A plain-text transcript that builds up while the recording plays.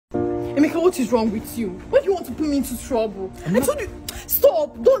Emeka, what is wrong with you? Why do you want to put me into trouble? I told you,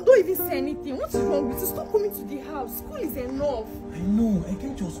 stop. Don't even say anything. What is wrong with you? Stop coming to the house. School is enough. I know. I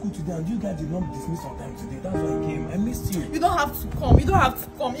came to your school today and you guys did not dismiss on time today. That's why I came. I missed you. You don't have to come. You don't have to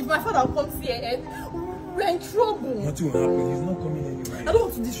come. If my father comes here, we're in trouble. Nothing will happen. He's not coming anywhere. I don't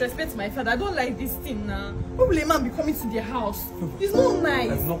want to disrespect my father. I don't like this thing now. Why will a man be coming to the house? It's not nice.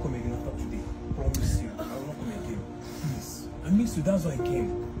 I will not come again after today. I promise you. I will not come again. Please. I missed you. That's why I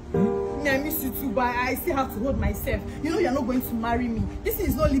came. Me, I miss you too, but I still have to hold myself. You know you're not going to marry me. This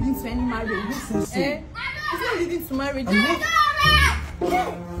is not leading to any marriage. It's not leading to marriage. You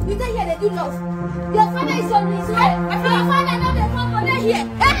don't hear they do love. Your father is on his way. Your father not the father here.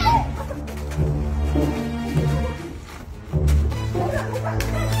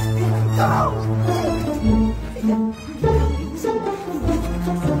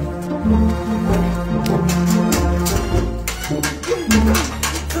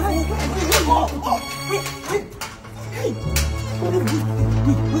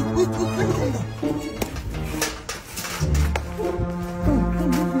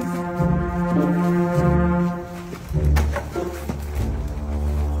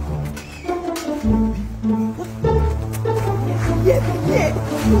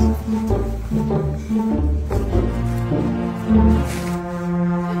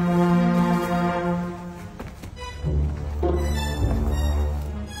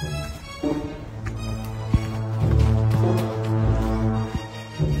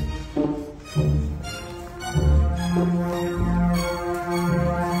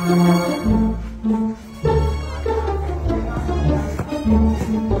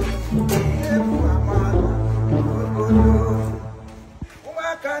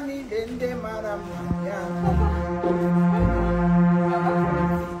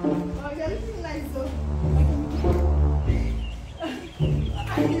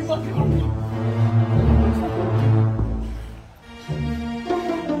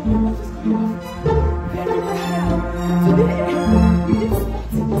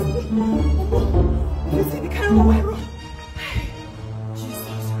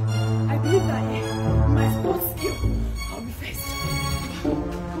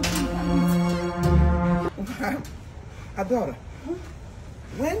 Adora,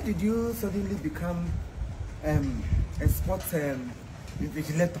 when did you suddenly become a sports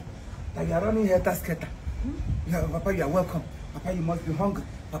invigilator? Like you are running here, tasketa. Papa, you are welcome. Papa, you must be hungry.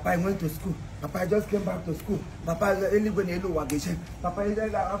 Papa, I went to school. Papa, I just came back to school. Papa, Papa,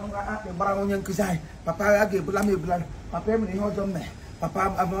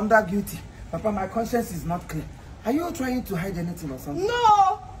 Papa, I'm under guilty. Papa, my conscience is not clear. Are you trying to hide anything or something?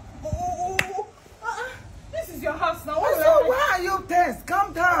 No! This is your house now. Why are you tense?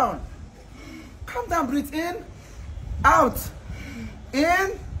 Calm down. Calm down. Breathe in. Out.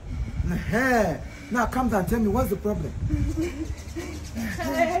 In. Now calm down. Tell me, what's the problem?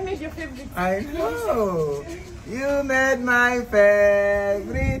 I made your favorite. I know. You made my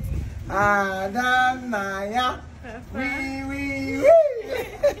favorite. Adanaya. We.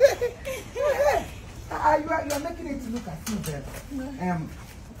 You are making it look as if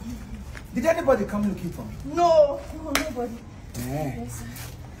did anybody come looking for me? No, nobody. Yes.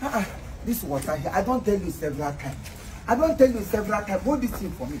 This water here, I don't tell you several times. Hold this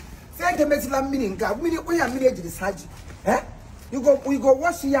thing for me. Say the message meaning God. Meaning we are married to this Haji. We go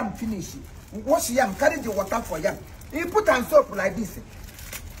wash yam, finish. Wash yam, carry the water for yam. You put on soap like this.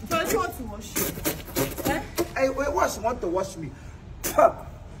 Don't you want to wash you? I want to wash me.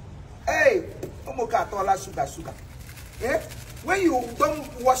 Hey, sugar. When you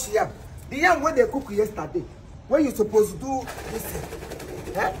don't wash yam, the yam when they cook yesterday, when you supposed to do this,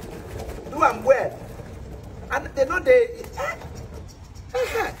 do them well, and they know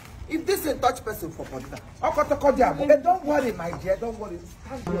if this is touch person for body, don't worry, my dear, don't worry.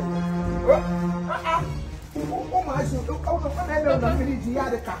 Stand here.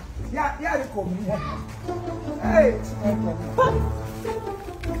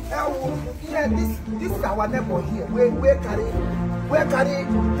 Hey, this is our neighbor here. We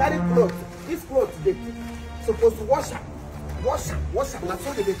carry clothes. This clothes they supposed to wash them. That's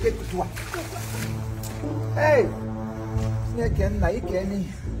all they take to do. Hey,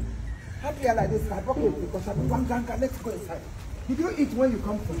 happy like this. Because I'm one ganka. Let's go inside. Did you eat when you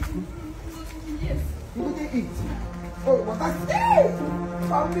come from school? Yes. You didn't eat. Oh, what that's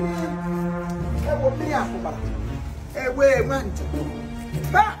hey, wait, man.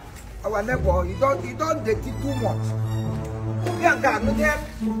 Our neighbor, you don't date it too much. Yeah, God, no damn,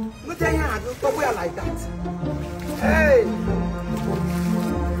 don't wear like that. Hey,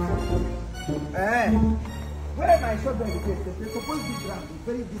 Where my shoulder is, they're supposed to be ground. It's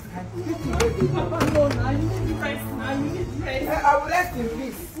very this kind. This is where they Papa, no, now you need rest. Now you need rest. I will rest in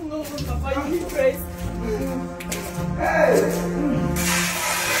peace. No, Papa, you need rest.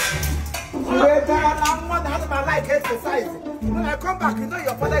 I like exercise. When I come back, you know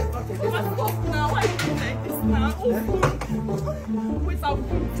your father is not a Papa, stop now. Why are you doing like this now? Oh, wait, I'll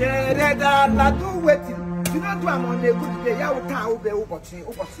do waiting. You don't do I'm on a good day. I will tell you.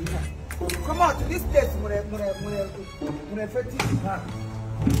 Come on to this place when I fetish come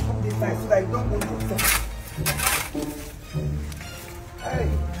this side so that you don't go yourself. Hey.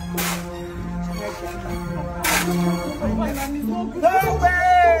 No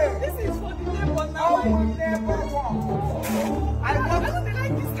way! This is for the neighbor now. I will never walk. I don't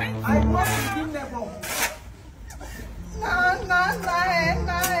like this kind. I walk with you never.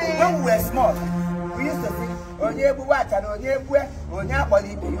 When we were small, we used to sing, Onye bu wacha na onye bue, onye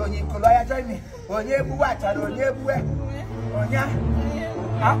akpọli ibe, onye ikolo ya join me. Onye bu wacha na onye bue, onye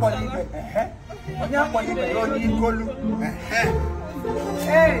akpọli ibe, onye akpọli ibe, onye ikolo.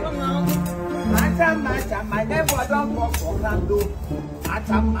 Hey, Macha, my neighbor don't work for Grando.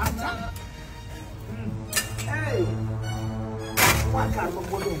 Macha. Hey, what kind of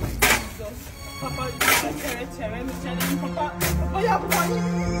bolo? Papa,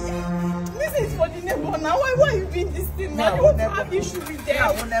 this is for the neighbor now. Why are you doing this thing now? You want to have issue with them?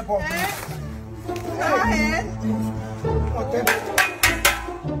 Yeah, neighbor.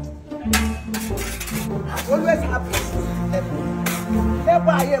 Always happy. Never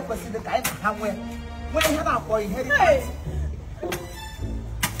I ever see the kind of somewhere. When you have a boy, hey.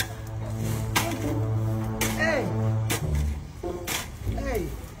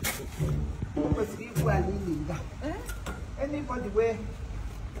 Anybody where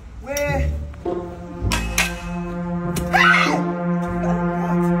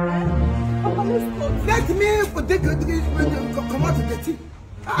let me come out of the tea.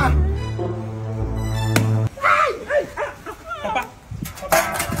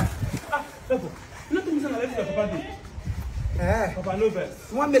 Papa. You don't think he's going to let Papa do? Papa, no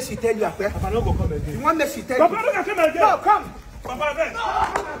best. You want me to tell you after? Papa, no go come again. You want me to tell Papa, you? no go come again. No, come. Papa, again.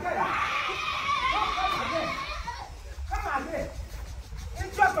 Come again.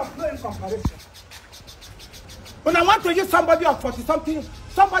 Interest of no in comparison. When I want to use somebody of 40-something,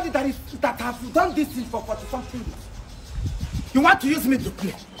 somebody that has done this thing for 40-something years, you want to use me to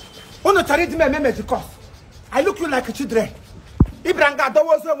play. Because I look you like a children.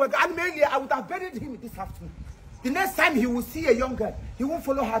 I would have buried him this afternoon. The next time he will see a young girl, he won't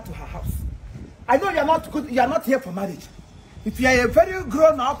follow her to her house. I know you're not good, you're not here for marriage. If you are a very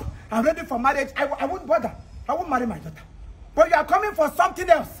grown up and ready for marriage, I won't bother. I won't marry my daughter. But you are coming for something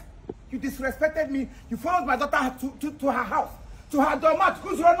else. You disrespected me. You followed my daughter to her house, to her doormat.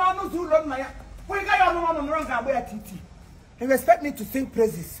 You expect me to sing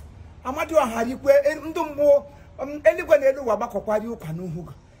praises. Amadu Harikwe, Ndumbo, anyone who Wabako, you can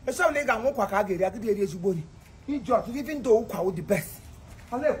know. A son leg and walk a gay, even though the best.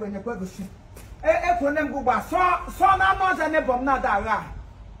 I left when you're going to see. So now more than a bomb, not that.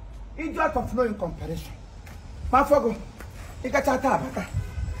 Idiot of no in comparison. My fogo, you got a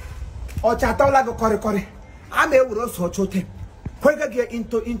or Chatola go Corre. I may also chote him. Get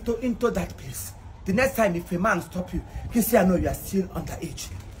into that place. The next time if a man stop you, he say I know you are still underage.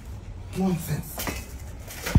 Nonsense.